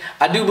again.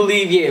 I do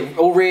believe,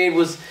 O-Red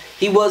was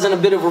in a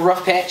bit of a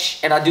rough patch,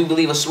 and I do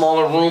believe a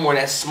smaller room or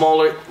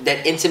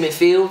that intimate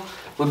feel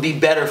would be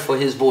better for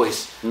his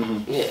voice.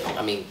 Yeah,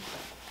 I mean,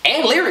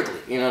 and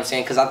lyrically, you know what I'm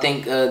saying? Because I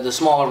think the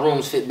smaller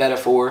rooms fit better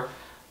for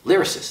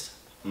lyricists.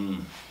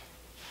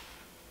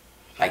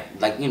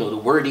 Like you know, the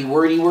wordy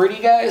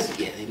guys.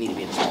 Yeah, they need to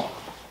be in the small room.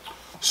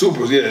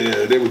 Supers,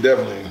 yeah, they would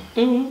definitely.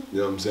 You know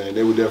what I'm saying?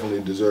 They would definitely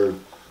deserve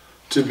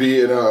to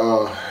be in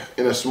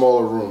a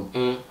smaller room.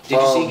 Did you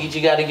see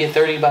Geechee Gotti get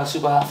 30 by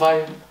Super Hot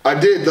Fire? I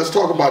did. Let's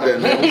talk about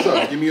that, man. What's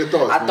up? Give me your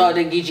thoughts. I thought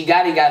that Geechee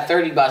Gotti got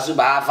 30 by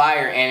Super Hot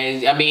Fire,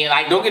 and I mean,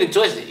 like, don't get it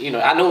twisted. You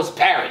know, I know it's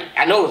parody.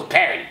 You know what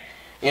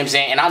I'm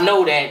saying? And I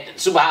know that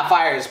Super Hot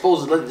Fire is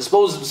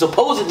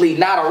supposedly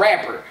not a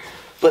rapper.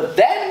 But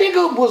that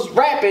nigga was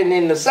rapping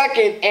in the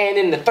 2nd and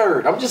in the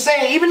 3rd. I'm just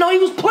saying, even though he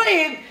was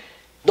playing,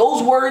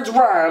 those words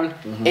rhymed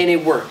and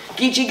it worked.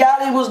 Geechee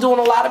Gotti was doing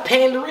a lot of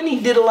pandering. He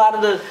did a lot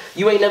of the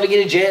you ain't never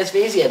get a jazz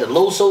face. He had the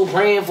Low Soul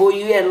praying for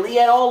you. He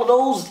had all of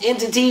those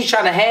entities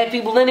trying to have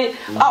people in it.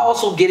 I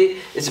also get it.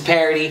 It's a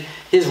parody.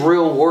 His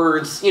real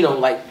words, you know,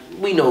 like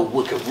we know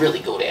what could really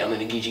go down in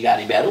the Geechee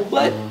Gotti battle.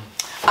 But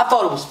I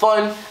thought it was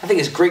fun. I think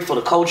it's great for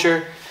the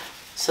culture.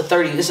 It's a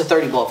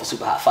 30 ball for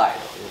Super Hot Fire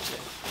though. You know what I'm saying?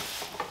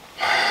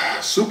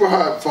 Super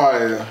Hot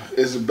Fire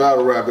is a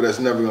battle rapper that's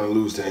never gonna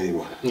lose to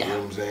anyone. You know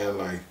what I'm saying?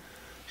 Like,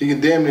 he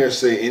can damn near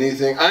say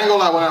anything. I ain't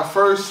gonna lie, when I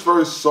first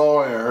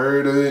saw and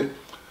heard of it,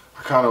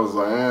 I kind of was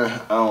like,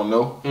 I don't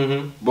know.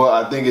 But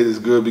I think it is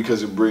good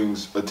because it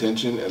brings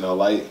attention and a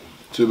light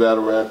to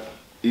battle rap,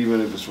 even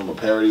if it's from a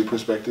parody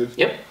perspective.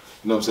 Yep. You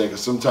know what I'm saying?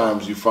 Because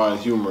sometimes you find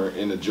humor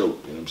in a joke.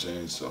 You know what I'm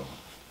saying? So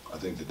I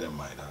think that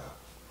might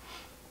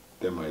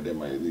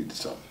lead to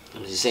something.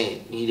 I'm just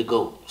saying, you need to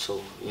go. So, you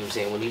know what I'm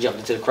saying? When you jumped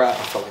into the crowd,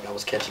 I felt like I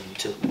was catching you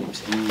too. You know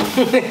what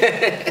I'm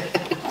saying?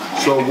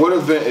 So what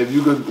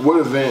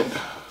event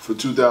for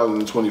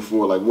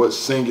 2024, like what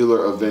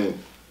singular event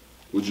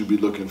would you be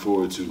looking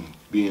forward to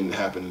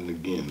happening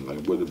again?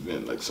 Like what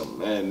event? Like some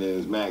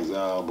Madness, Max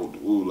album,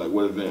 like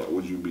what event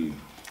would you be?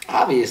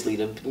 Obviously,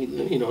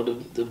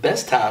 the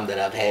best time that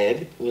I've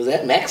had was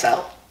at Max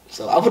Out.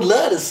 So I would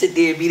love to sit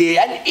there and be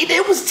there.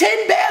 It was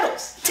 10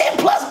 battles, 10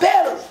 plus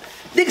battles.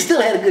 Niggas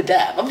still had a good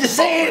time. I'm just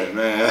saying.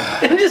 Man.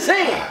 I'm just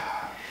saying.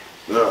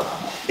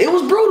 It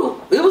was brutal.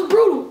 But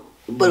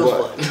it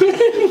was fun.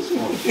 It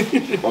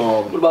was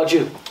fun. What about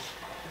you?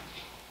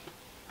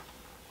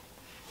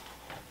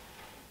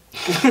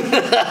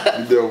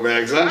 You do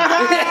Max Out.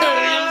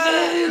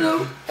 You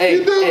know.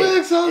 You do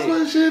Max Out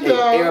my shit,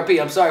 dog. ARP,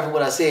 I'm sorry for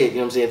what I said. You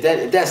know what I'm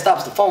saying? If that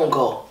stops the phone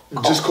call.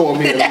 Just call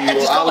me and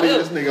leave. I'll leave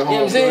this nigga home. You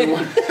know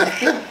what I'm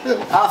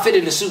saying? I'll fit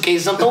in the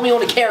suitcase. Throw me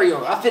on the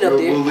carry-on. I'll fit up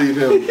there. We'll leave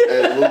him.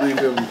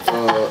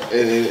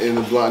 In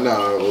the block.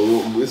 Nah,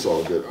 it's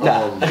all good.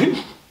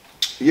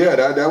 Yeah,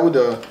 that would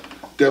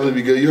definitely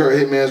be good. You heard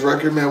Hitman's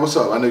record, man? What's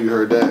up? I know you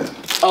heard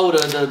that. Oh,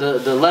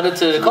 the letter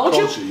to the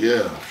culture?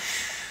 Yeah.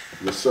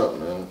 What's up,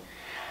 man?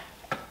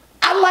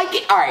 I like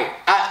it. All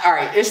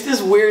right. It's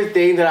this weird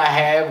thing that I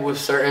have with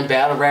certain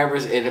battle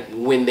rappers and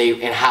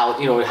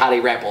how they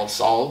rap on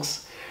songs.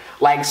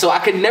 Like, so I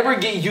could never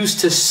get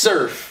used to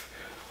surf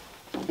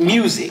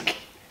music.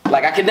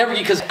 Like, I could never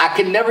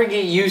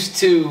get used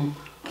to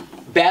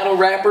battle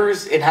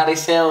rappers and how they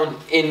sound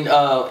in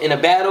a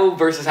battle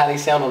versus how they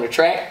sound on a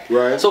track.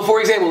 Right. So, for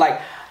example,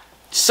 like,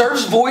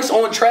 Surf's voice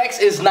on tracks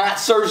is not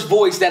Surf's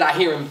voice that I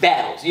hear in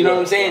battles. You know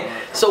what I'm saying?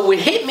 So with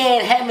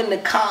Hitman having the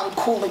calm,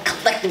 cool, and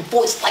collected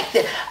voice like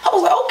that, I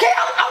was like, okay,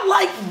 I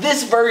like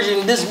this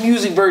version, this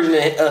music version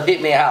of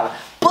Hitman Holla.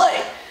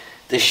 But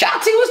the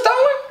shots he was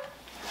throwing,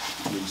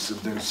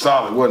 They was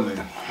solid, wasn't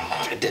they?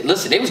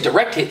 listen, they was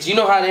direct hits. You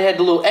know how they had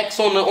the little X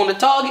on the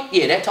target?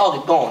 Yeah, that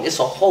target gone. It's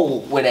a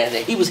hole where that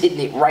at. He was hitting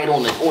it right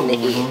on the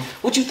head.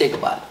 What you think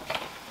about it?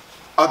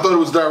 I thought it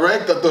was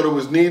direct. I thought it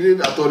was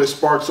needed. I thought it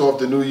sparks off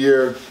the new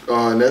year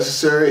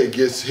necessary. It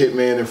gets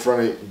Hitman in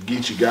front of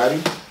Geechee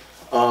Gotti,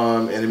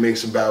 and it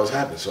makes some battles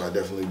happen. So I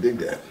definitely dig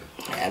that.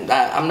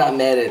 I'm not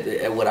mad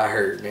at what I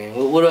heard,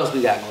 man. What else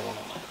we got going on?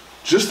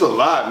 Just a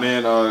lot,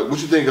 man.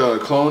 What you think?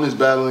 Clone is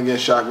battling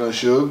against Shotgun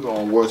Suge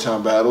on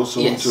Wartime Battle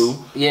soon too.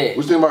 Yeah. What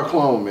you think about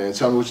Clone, man?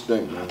 Tell me what you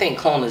think, man. I think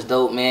Clone is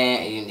dope,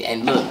 man.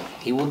 And look,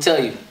 he will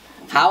tell you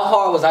how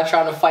hard was I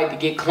trying to fight to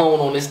get Clone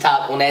on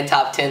that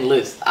top 10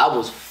 list. I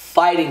was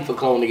fighting for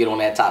Clone to get on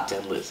that top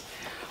 10 list.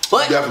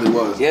 But definitely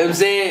was. You know what I'm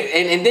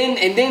saying? And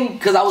then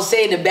because I was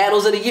saying the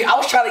battles of the year, I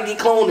was trying to get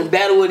Clone in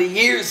battle of the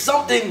year,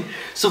 something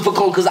so for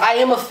Clone, because I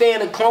am a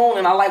fan of Clone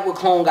and I like what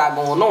Clone got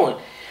going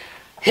on.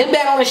 Him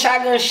battling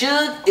Shotgun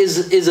Suge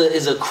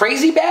is a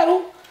crazy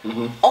battle,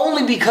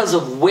 only because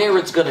of where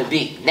it's gonna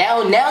be.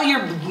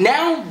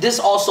 Now this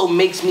also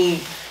makes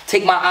me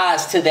take my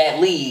eyes to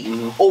that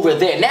league over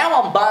there.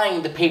 Now I'm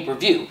buying the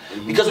pay-per-view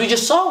because we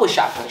just saw what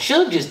Shotgun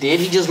Suge just did.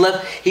 He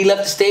left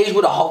the stage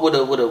with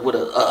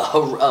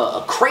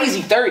a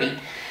crazy 30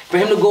 for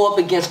him to go up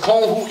against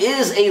Clone, who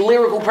is a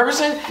lyrical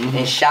person,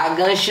 and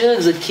Shotgun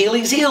Suge's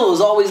Achilles heel is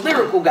always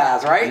lyrical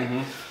guys,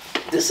 right?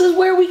 This is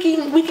where we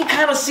can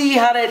kind of see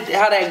how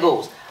that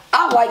goes.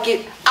 I like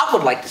it. I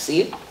would like to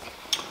see it.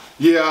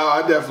 Yeah,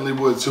 I definitely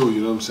would too.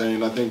 You know what I'm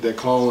saying? I think that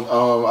Clone.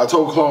 I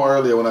told Clone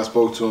earlier when I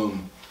spoke to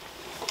him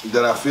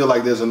that I feel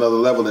like there's another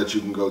level that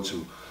you can go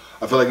to.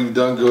 I feel like you've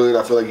done good.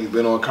 I feel like you've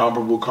been on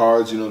comparable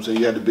cards. You know what I'm saying?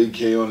 You had the Big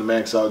K on the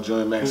Max Out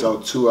joint, Max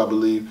Out 2, I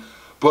believe.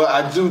 But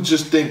I do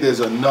just think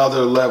there's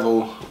another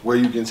level where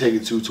you can take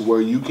it to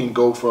where you can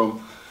go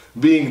from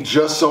being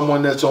just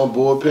someone that's on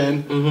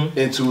bullpen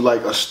into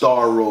like a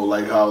star role,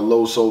 like how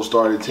Low Soul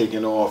started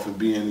taking off and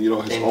being, you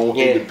know, his own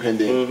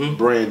independent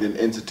brand and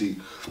entity.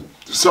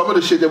 Some of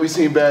the shit that we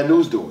seen Bad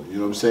News doing, you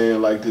know what I'm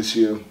saying, like this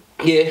year.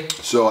 Yeah.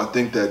 So I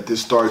think that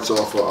this starts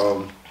off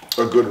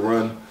a good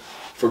run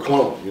for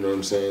Clone, you know what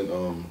I'm saying,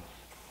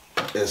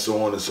 and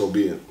so on and so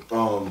be it.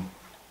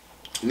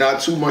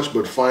 Not too much,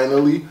 but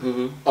finally,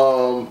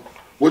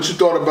 what you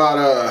thought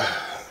about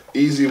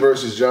Easy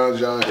versus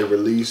John It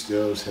released, you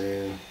know what I'm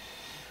saying,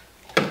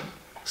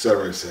 et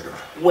cetera, et cetera.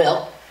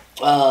 Well,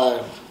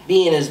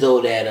 being as though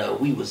that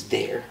we was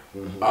there,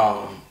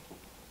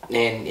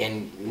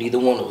 and neither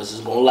one of us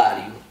is gonna lie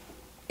to you,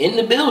 in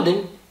the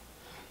building,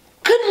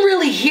 couldn't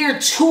really hear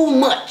too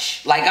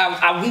much. Like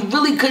we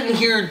really couldn't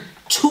hear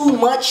too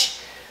much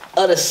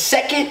of the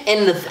second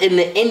and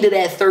the end of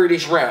that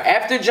third-ish round.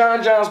 After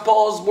John's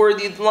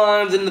pause-worthy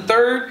lines in the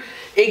third,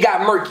 it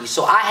got murky.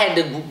 So I had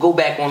to go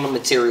back on the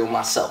material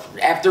myself.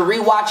 After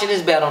rewatching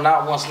this battle,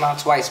 not once, not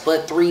twice,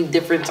 but 3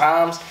 different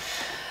times,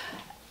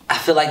 I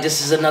feel like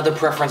this is another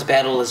preference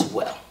battle as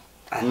well.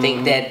 I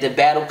think that the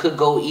battle could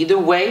go either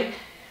way.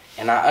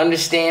 And I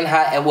understand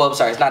how, well, I'm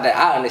sorry, it's not that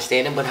I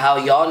understand it, but how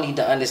y'all need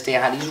to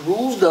understand how these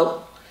rules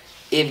go.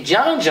 If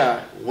John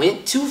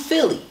went to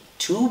Philly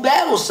to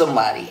battle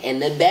somebody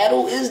and the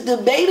battle is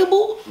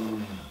debatable,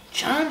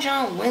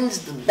 John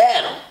wins the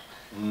battle.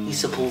 He's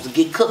supposed to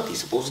get cooked. He's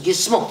supposed to get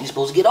smoked. He's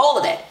supposed to get all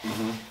of that.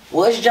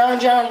 Was John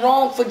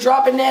wrong for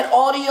dropping that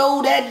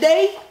audio that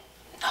day?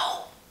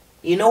 No.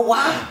 You know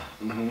why?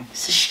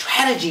 It's a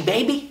strategy,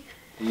 baby.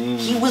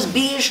 He was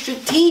being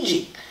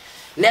strategic.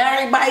 Now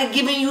everybody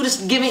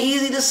giving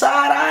Easy the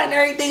side eye and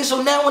everything.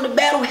 So now when the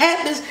battle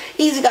happens,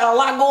 Easy got a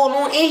lot going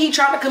on and he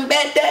trying to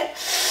combat that.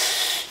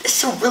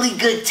 It's a really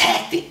good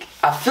tactic.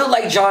 I feel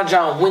like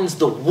John wins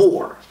the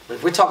war.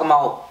 If we're talking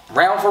about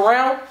round for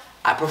round,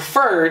 I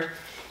preferred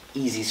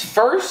Easy's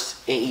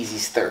first and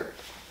Easy's third.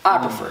 I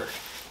preferred.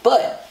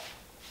 But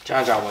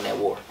John won that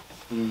war.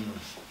 I mean,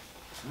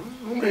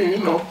 you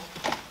know,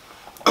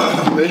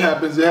 it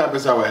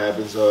happens how it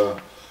happens.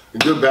 A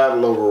good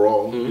battle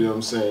overall, you know what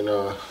I'm saying?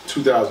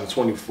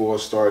 2024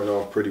 starting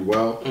off pretty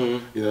well.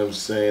 You know what I'm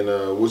saying?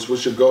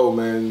 What's your goal,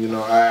 man? You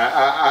know,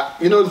 I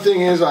you know, the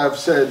thing is, I've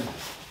said,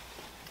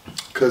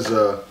 because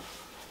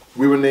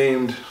we were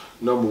named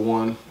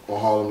 #1 on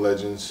Harlem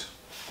Legends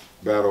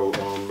Battle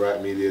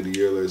Rap Media of the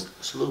Year list.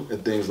 Salute.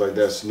 And things like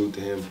that. Salute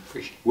to him.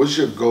 Appreciate it. What's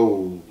your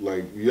goal?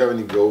 Like, you have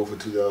any goal for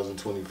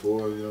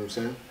 2024? You know what I'm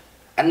saying?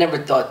 I never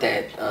thought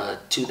that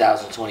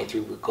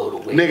 2023 would go the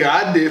way. Nigga,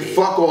 I did.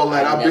 Fuck all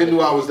that. I been knew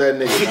I was that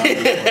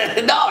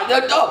nigga. No.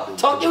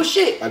 Talk your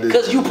shit.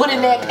 Because you put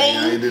in that pain.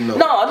 I didn't know.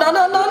 No.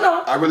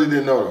 I really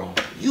didn't know though.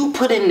 You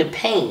put in the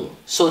pain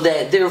so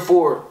that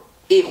therefore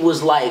it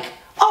was like,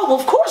 oh,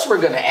 well, of course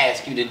we're going to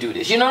ask you to do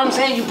this. You know what I'm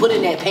saying? You put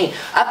in that pain.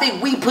 I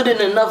think we put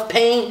in enough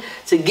pain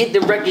to get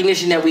the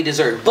recognition that we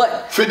deserve.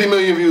 But 50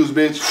 million views,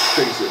 bitch.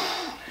 Take it.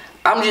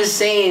 I'm just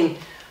saying,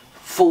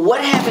 for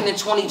what happened in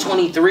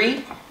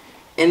 2023,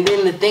 and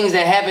then the things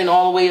that happened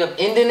all the way up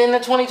ending into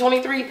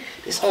 2023,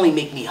 this only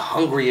make me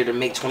hungrier to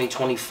make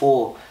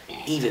 2024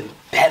 even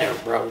better,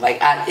 bro. Like,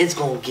 it's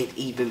gonna get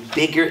even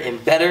bigger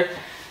and better.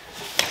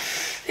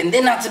 And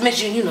then not to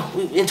mention, you know,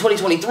 in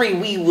 2023,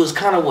 we was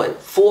kind of what,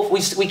 fourth?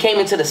 We came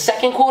into the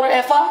second quarter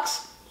at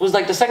Fox. It was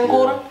like the second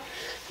quarter.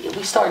 Yeah,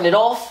 we starting it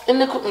off in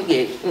the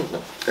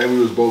And we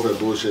was both at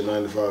bullshit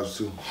 9-to-5s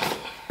too. You know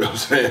what I'm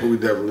saying? We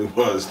definitely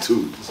was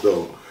too.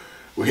 So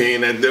we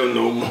ain't at them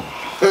no more.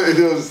 You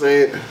know what I'm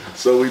saying?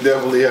 So we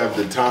definitely have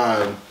the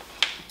time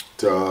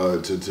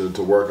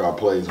to work our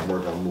plays and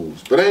work our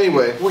moves. But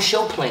anyway, what's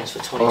your plans for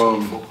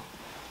 2024?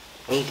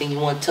 Anything you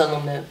want to tell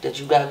them that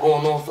you got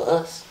going on for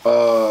us?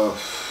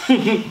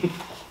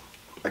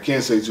 I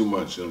can't say too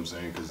much, you know what I'm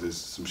saying, because there's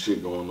some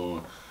shit going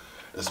on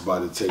that's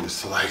about to take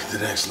us to like the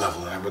next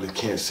level, and I really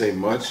can't say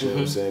much, you know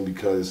what I'm saying,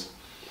 because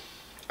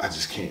I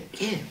just can't.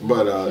 Yeah.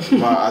 But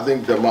I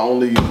think that my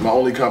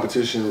only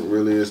competition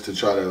really is to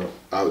try to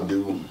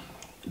outdo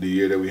the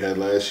year that we had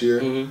last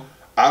year.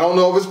 I don't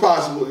know if it's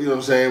possible, you know what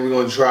I'm saying. We're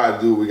gonna try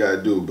to do what we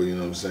gotta do, but you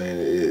know what I'm saying.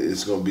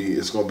 It's gonna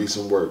be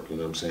some work, you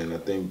know what I'm saying. I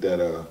think that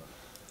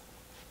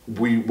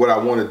what I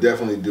want to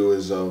definitely do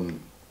is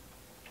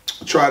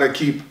try to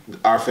keep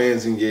our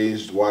fans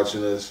engaged,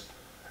 watching us,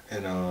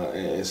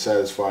 and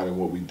satisfied in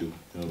what we do. You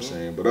know what I'm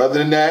saying? But other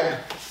than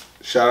that,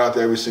 shout out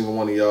to every single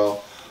one of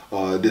y'all.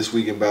 This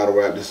week in Battle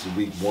Rap, this is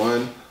week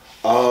 1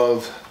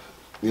 of,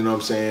 you know what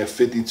I'm saying,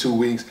 52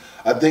 weeks.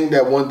 I think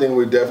that one thing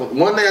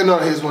I know,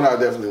 here's one I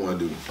definitely want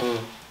to do.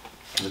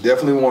 I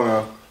definitely want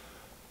to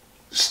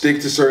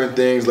stick to certain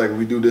things, like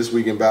we do this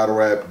week in Battle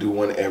Rap, do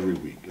one every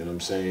week. You know what I'm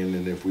saying?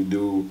 And if we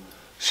do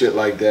shit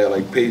like that,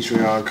 like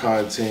Patreon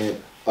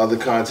content, other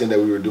content that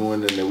we were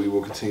doing and that we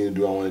will continue to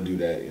do, I want to do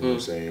that. You know what I'm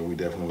saying? We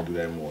definitely will do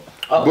that more.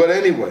 But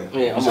anyway.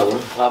 Yeah,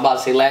 I'm about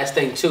to say last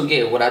thing too.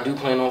 Yeah, what I do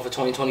plan on for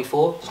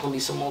 2024, there's going to be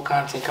some more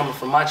content coming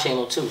from my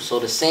channel too. So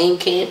the same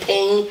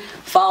campaign,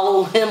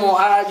 follow him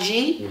on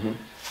IG.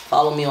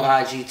 Follow me on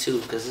IG too,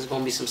 because there's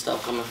going to be some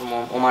stuff coming from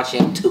on my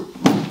channel too.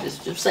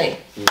 Just saying.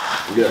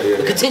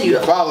 Yeah. Continue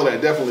though. Follow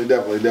that. Definitely.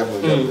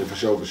 For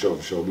sure.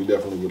 We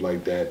definitely would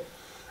like that.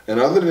 And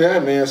other than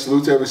that, man,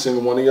 salute to every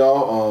single one of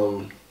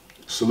y'all.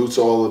 Salute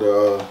to all of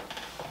the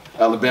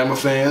Alabama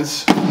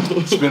fans.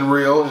 It's been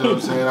real, you know what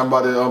I'm saying? I'm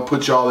about to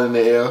put y'all in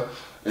the air.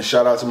 And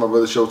shout out to my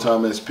brother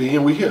Showtime SP.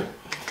 And we here.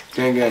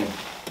 Gang.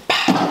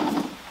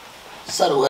 Subtle.